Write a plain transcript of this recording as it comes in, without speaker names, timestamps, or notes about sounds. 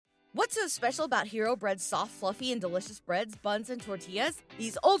What's so special about Hero Bread's soft, fluffy, and delicious breads, buns, and tortillas?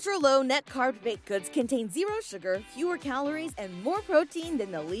 These ultra-low net carb baked goods contain zero sugar, fewer calories, and more protein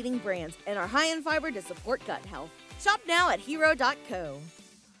than the leading brands, and are high in fiber to support gut health. Shop now at hero.co.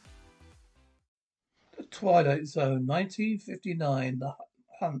 The Twilight Zone, 1959, The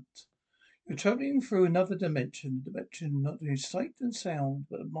Hunt. You're traveling through another dimension, a dimension not only sight and sound,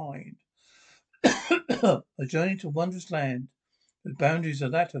 but of mind. A journey to wondrous land. The boundaries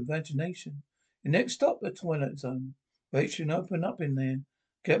of that imagination. Your next stop, the Twilight Zone. Wait, you open up in there.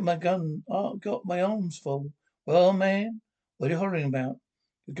 Got my arms full. Well, man, what are you hollering about?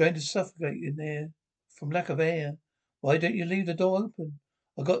 You're going to suffocate in there from lack of air. Why don't you leave the door open?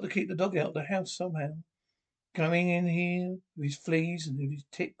 I got to keep the dog out of the house somehow. Coming in here with his fleas and with his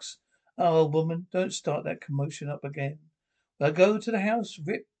ticks. Oh, woman, don't start that commotion up again. When I go to the house,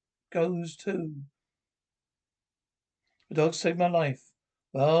 Rip goes too. The dog saved my life.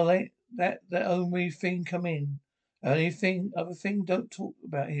 Well, that only thing come in. Other thing, don't talk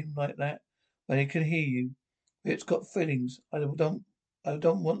about him like that when he can hear you. It's got feelings. I don't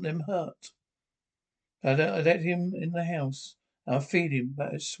want them hurt. I let him in the house. I'll feed him,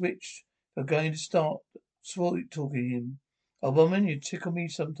 but I switched. I'm going to start sweet talking him. A woman, you tickle me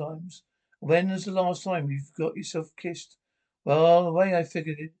sometimes. When was the last time you got yourself kissed? Well, the way I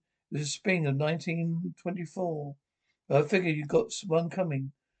figured it was the spring of 1924. Well, I figured you got one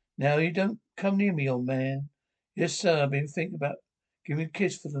coming. Now you don't come near me, old man. Yes, sir, I've been thinking about giving a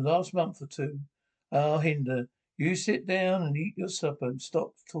kiss for the last month or two. I'll hinder. You sit down and eat your supper and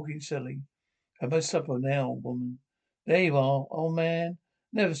stop talking silly. Have my supper now, woman. There you are, old man.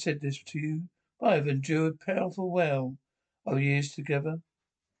 Never said this to you, but I've endured powerful well over years together.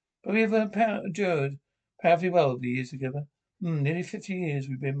 But we have endured powerfully well over the years together. Nearly 50 years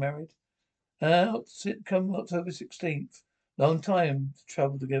we've been married. Come October 16th. Long time to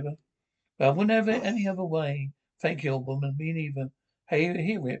travel together. But I wouldn't have it any other way. Thank you, old woman. Me neither. Hey,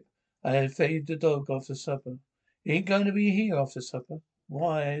 here, Rip. I had fed the dog after supper. He ain't going to be here after supper.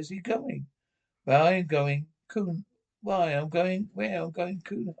 Why is he going? Where I'm going coon. Why I'm going where I'm going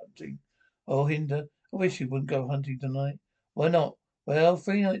coon hunting. Oh, Hinder, I wish you wouldn't go hunting tonight. Why not? Well,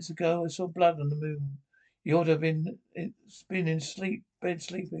 3 nights ago I saw blood on the moon. You ought to have been in bed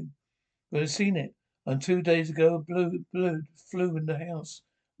sleeping. Would have seen it. And 2 days ago, a blue flew in the house,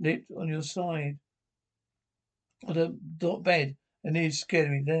 lit on your side of the bed, and it scared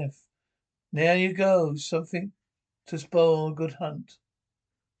me to death. Now you go, something to spoil a good hunt.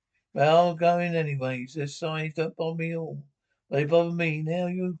 Well, going anyways. Their signs don't bother me at all. But they bother me. Now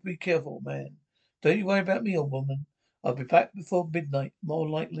you be careful, man. Don't you worry about me, old woman. I'll be back before midnight, more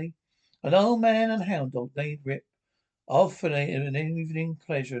likely. An old man and hound dog named Rip. Off for an evening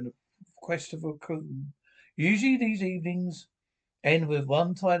pleasure in the quest of a coon. Usually these evenings end with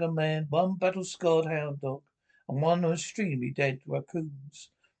one tired man, one battle-scarred hound dog, and one extremely dead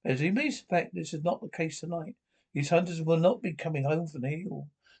raccoons. As you may suspect, this is not the case tonight. These hunters will not be coming home from the hill.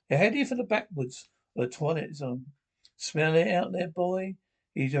 They're heading for the backwoods of the Twilight Zone. Smell it out there, boy?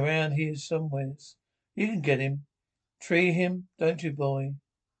 He's around here somewheres. You can get him. Tree him, don't you, boy?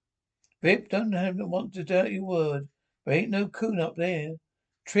 Rip don't want to doubt your word. There ain't no coon up there.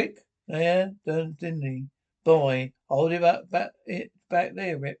 Trick there, didn't he? Boy, hold it back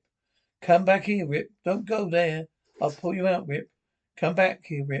there, Rip. Come back here, Rip. Don't go there. I'll pull you out, Rip. Come back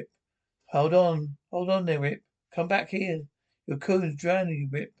here, Rip. Hold on there, Rip. Come back here. Your coon's drowning you,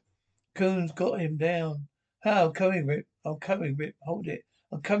 Rip. Coon's got him down. How? I'm coming, Rip. I'm coming, Rip. Hold it.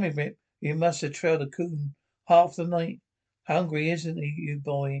 I'm coming, Rip. You must have trailed a coon half the night. Hungry, isn't he, you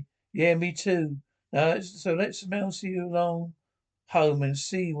boy? Yeah, me too. So let's mouse you along home and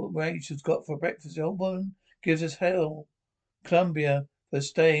see what Rachel's got for breakfast. The old woman gives us hell, Columbia, for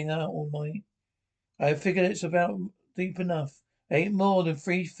staying out all night. I figured it's about deep enough. Ain't more than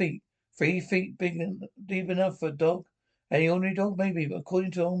 3 feet. 3 feet deep enough for a dog. Any ordinary dog, maybe, but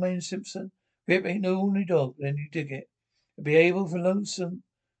according to old man Simpson, Rip ain't no ordinary dog. Then you dig it. Be able for lonesome.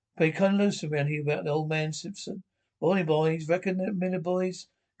 Be kind of lonesome around here about the old man Simpson. Morning, boys. Reckon that Miller boys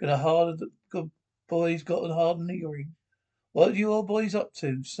gonna harder the good boys got a hardened hearing. What are you old boys up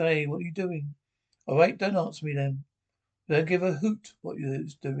to? Say, what are you doing? All right, don't answer me then. Don't give a hoot what you're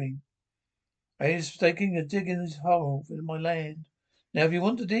doing. I was taking a dig in this hole in my land. Now, if you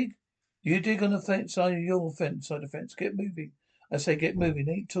want to dig, you dig on the fence side of your fence side of the fence. Get moving. I say get moving.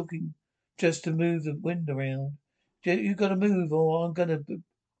 Ain't talking just to move the wind around. You gotta move, or I'm going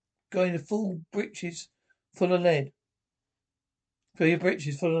to full britches full of lead. Fill your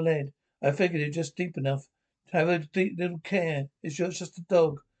britches full of lead. I figured it just deep enough to have a deep little care. It's just a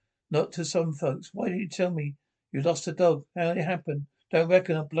dog, not to some folks. Why didn't you tell me you lost a dog? How did it happen? Don't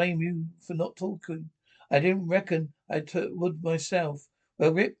reckon I blame you for not talking. I didn't reckon would myself.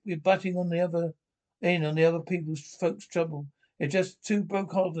 Well, Rip, we're butting on the other people's folks' trouble. You're just too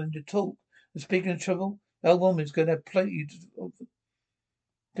broke-hearted to talk. And speaking of trouble, that woman's going to have plenty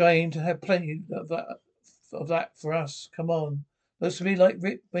of that for us. Come on. Looks to me like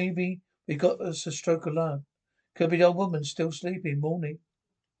Rip, maybe we got us a stroke of luck. Could be the old woman still sleeping. Morning.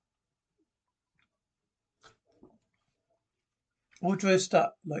 All dressed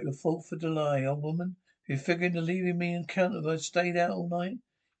up like the 4th of July, old woman. If you're figuring to leaving me on account of I stayed out all night,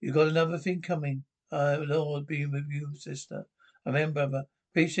 you got another thing coming. Lord be with you, sister. Amen, brother.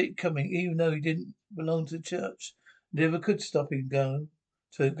 Appreciate you coming, even though he didn't belong to the church. Never could stop him to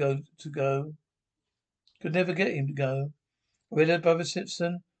go. Could never get him to go. I read that Brother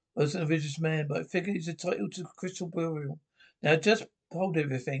Simpson wasn't a religious man, but I figure he's entitled to crystal burial. Now just hold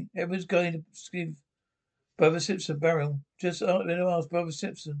everything. Everyone's going to give Brother Simpson burial. Just going to ask Brother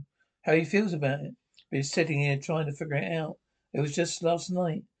Simpson how he feels about it. But he's sitting here trying to figure it out. It was just last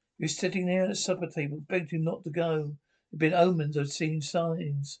night. He was sitting there at the supper table, begged him not to go. There'd been omens, I'd seen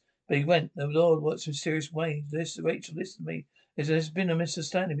signs. But he went. The Lord works in mysterious ways. Rachel, listen to me. There's been a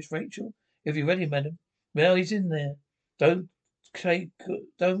misunderstanding, Miss Rachel. If you're ready, madam. Well, he's in there. Don't take,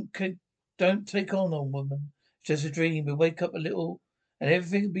 don't, don't take on, old woman. It's just a dream. We'll wake up a little and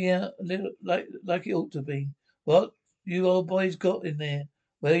everything will be out a little like it ought to be. What you old boys got in there?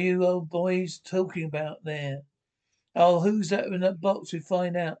 What are you old boys talking about there? Oh, who's that in that box? We'll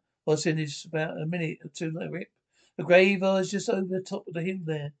find out what's in this about a minute or two later, Rip. The grave is just over the top of the hill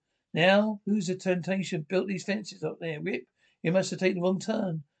there. Now, who's the temptation built these fences up there, Rip? You must have taken the wrong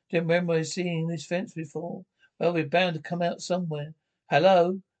turn. Didn't remember seeing this fence before. Well, we're bound to come out somewhere.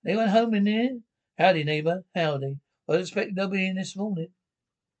 Hello? Anyone home in there? Howdy, neighbour. Howdy. I was expecting nobody in this morning.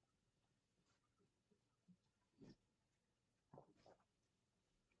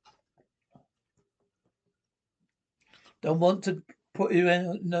 Don't want to put you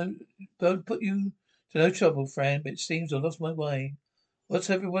in don't put you to no trouble, Fran, but it seems I lost my way. What's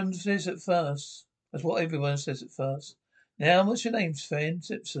everyone says at first? That's what everyone says at first. Now, what's your name, Fran?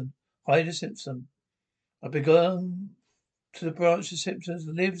 Simpson. Hyder Simpson. I've begun to the branch of Simpsons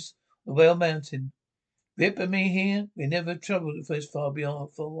that lives on the Whale Mountain. Rip and me here, we never travelled as far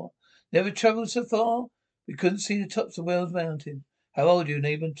beyond for. Never travelled so far, we couldn't see the tops of Wales Mountain. How old are you,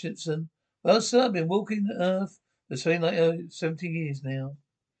 neighbour Simpson? Well, sir, I've been walking the earth for something like 70 years now.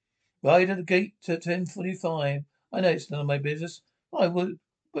 Right at the gate to 10:45. I know it's none of my business. But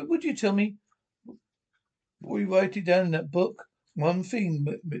would you tell me, will you write it down in that book? One thing,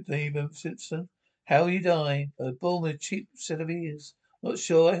 neighbour Simpson. How you die? I was born with a cheap set of ears. Not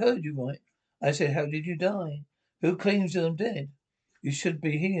sure I heard you right. I said, how did you die? Who claims that I'm dead? You should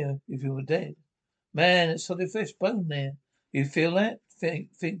be here if you were dead. Man, it's solid flesh bone there. You feel that?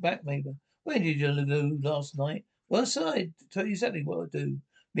 Think back, neighbour. Where did you go last night? Well, sir, I tell you exactly what I do.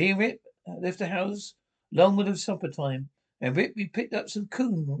 Me and Rip left the house long with the supper time. And Rip, we picked up some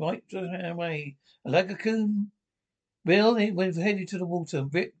coon right away. And like a coon, Bill, he went headed to the water.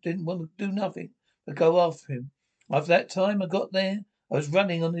 Rip didn't want to do nothing but go after him. After that time I got there, I was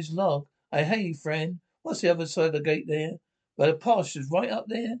running on this log. Hey, friend, what's the other side of the gate there? Well, the pasture's right up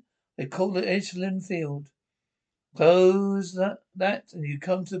there. They call it Edgeland Field. Close and you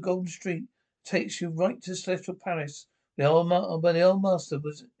come to the Golden Street. Takes you right to the Celestial Palace. Where the old master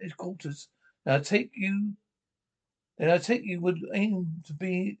was his quarters. Now I take you would aim to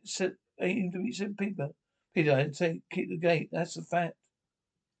be set people. Peter, I'd say keep the gate. That's a fact.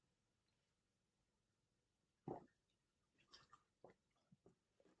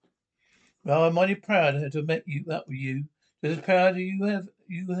 Well, I'm mighty proud to have met you up with you. Just as proud of you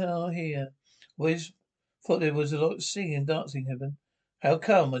are here. Always thought there was a lot of singing and dancing heaven. How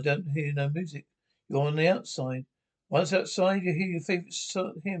come I don't hear no music? You're on the outside. Once outside you hear your favourite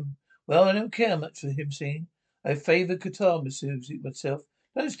hymn. Well, I don't care much for hymn singing. I favour guitar music myself.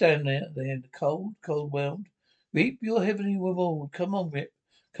 Don't stand there in the cold world. Reap your heavenly reward. Come on, Rip.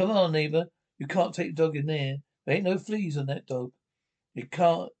 Come on, neighbour. You can't take the dog in there. There ain't no fleas on that dog. You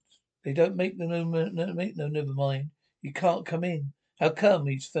can't. They don't make never mind. You can't come in. How come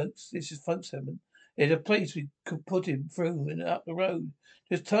these folks, this is folks heaven? There's a place we could put him through and up the road.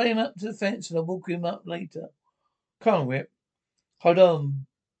 Just tie him up to the fence and I'll walk him up later. Come on, Rip. Hold on,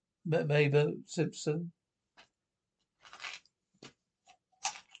 Mabel Simpson.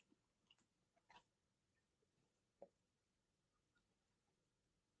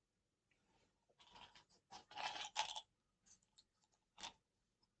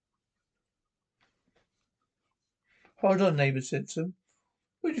 Hold on, neighbour Simpson.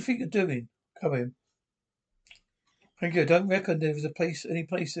 What do you think you're doing? Come in. Thank you. I don't reckon there was any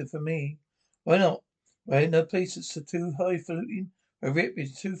place there for me. Why not? Well, ain't no place that's too highfalutin. A rip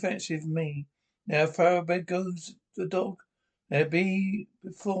is too fancy for me. Now, thoroughbred goes the dog. There be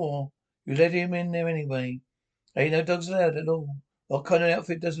before you let him in there anyway. Ain't no dogs allowed at all. What kind of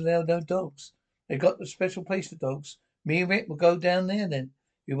outfit doesn't allow no dogs? They got the special place for dogs. Me and Rick will go down there then.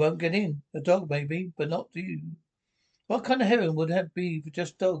 You won't get in. The dog maybe, but not you. What kind of heaven would that be for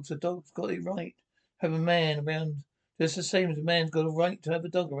just dogs? A dog's got it right. Have a man around just the same as a man's got a right to have a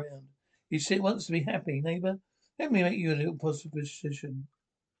dog around. You see, it wants to be happy, neighbour. Let me make you a little proposition.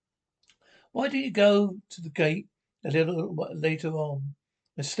 Why don't you go to the gate a little later on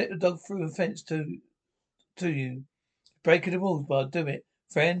and slip the dog through the fence to you? Breaking the rules, but I'll do it.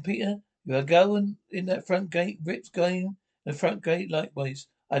 Friend Peter, you are going in that front gate. Rip's going in the front gate likewise.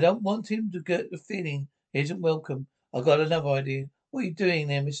 I don't want him to get the feeling he isn't welcome. I've got another idea. What are you doing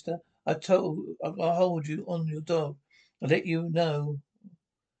there, mister? I'll hold you on your dog. I'll let you know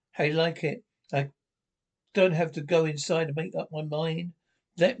how you like it. I don't have to go inside and make up my mind.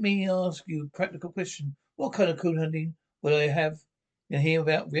 Let me ask you a practical question. What kind of coon hunting will I have in here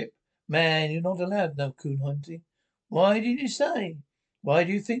about Rip? Man, you're not allowed no coon hunting. Why did you say? Why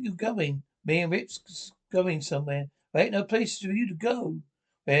do you think you're going? Me and Rip's going somewhere. There ain't no place for you to go.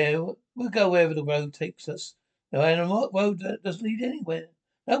 We'll go wherever the road takes us. No, and a road that doesn't lead anywhere.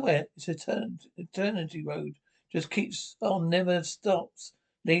 Nowhere. It's eternity road. Just keeps on, never stops.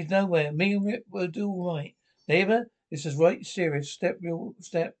 Leads nowhere. Me and Rip will do all right. Neighbour, this is right serious step you're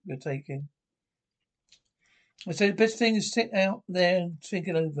taking. I say the best thing is sit out there and think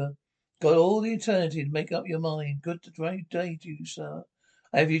it over. Got all the eternity to make up your mind. Good day to you, sir.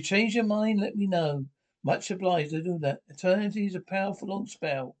 Have you changed your mind? Let me know. Much obliged to do that. Eternity is a powerful long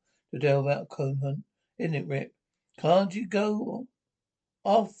spell to delve out a cone hunt, isn't it, Rip? Can't you go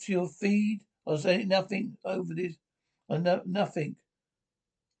off your feed? Or say nothing over this nothing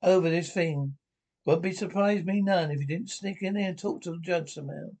over this thing. Won't be surprised me none if you didn't sneak in there and talk to the judge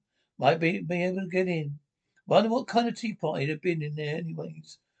somehow. Might be able to get in. Wonder what kind of tea party they've been in there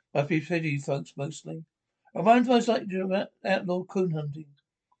anyways. Must be pretty folks mostly. I mine's most likely to do outlaw coon hunting.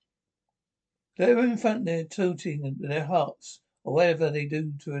 They're in front there tooting and their hearts, or whatever they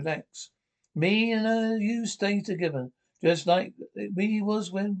do to relax. Me and you stay together, just like we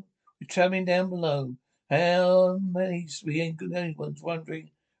was when we travelling down below. How many we ain't got anyone's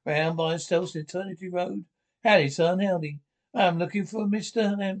wandering round by ourselves in Eternity Road. Howdy, son, howdy. I'm looking for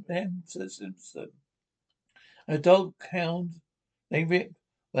Mr. Simpson. A dog hound named Rip.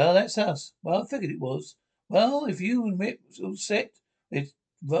 Well, that's us. Well, I figured it was. Well, if you and Rip all set, it's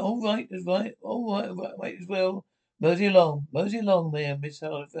all right, right as well. Mosey along there, Miss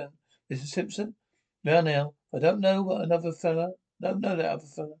Oliver, Mr. Simpson. Now, I don't know what another fella, don't know that other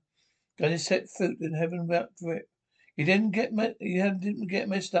fella. Going to set foot in heaven without Rip. Didn't get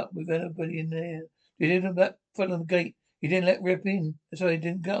messed up with anybody in there. You didn't that fella on the gate. You didn't let Rip in. That's why he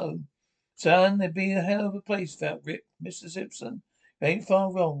didn't go. Son, there'd be a hell of a place without Rip, Mr. Simpson. You ain't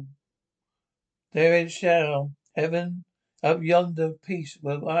far wrong. There is shall heaven up yonder peace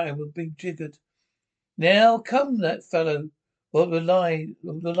where I will be jiggered. Now come that fellow. What will the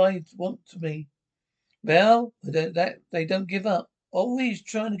lie want to me? Well, they don't give up. Always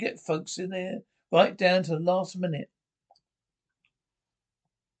trying to get folks in there right down to the last minute.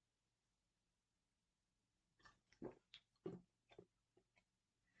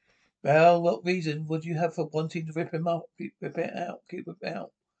 Well, what reason would you have for wanting to rip him up, keep it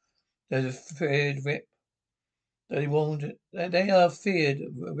out? There's a feared Rip. They warned they are feared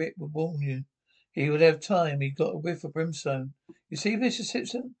Rip would warn you. He would have time, he got a whiff of brimstone. You see, Mr.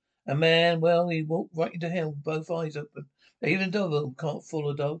 Simpson? A man, well, he walked right into hell with both eyes open. Even a dog can't fool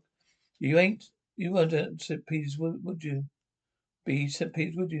a dog. You wouldn't, said Peters, would you? Said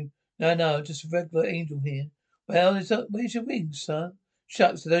Peters, would you? No, just a regular angel here. Well, where's your wings, son?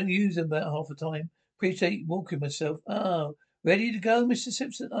 Shucks, I don't use them about half the time. Appreciate walking myself. Oh, ready to go, Mr.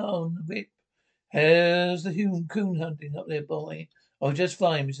 Simpson? Oh, Rip. How's the human coon hunting up there, boy? Oh, just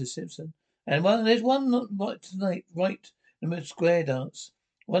fine, Mr. Simpson. And there's one not right tonight, right in the square dance.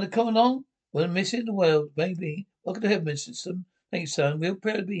 Want to come along? We'll miss it in the world, maybe. Welcome to heaven, Mr. Simpson. Thanks, son. Real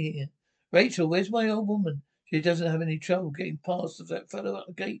proud to be here. Rachel, where's my old woman? She doesn't have any trouble getting past that fellow at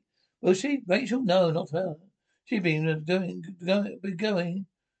the gate. Will she? Rachel? No, not her. She's been going.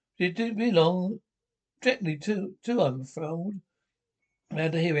 She didn't be long. Directly too, I'm afraid.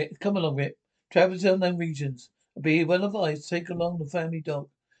 Glad to hear it. Come along, Rip. Travel to unknown regions. Be well advised. Take along the family dog.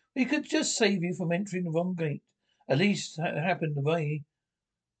 We could just save you from entering the wrong gate. At least it happened the way.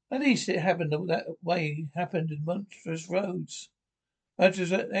 At least it happened that way. Happened in monstrous roads.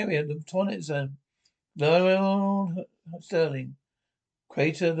 Monstrous area, the Twilight Zone. Lone Sterling.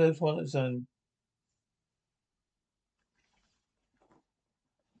 Crater the Twilight Zone.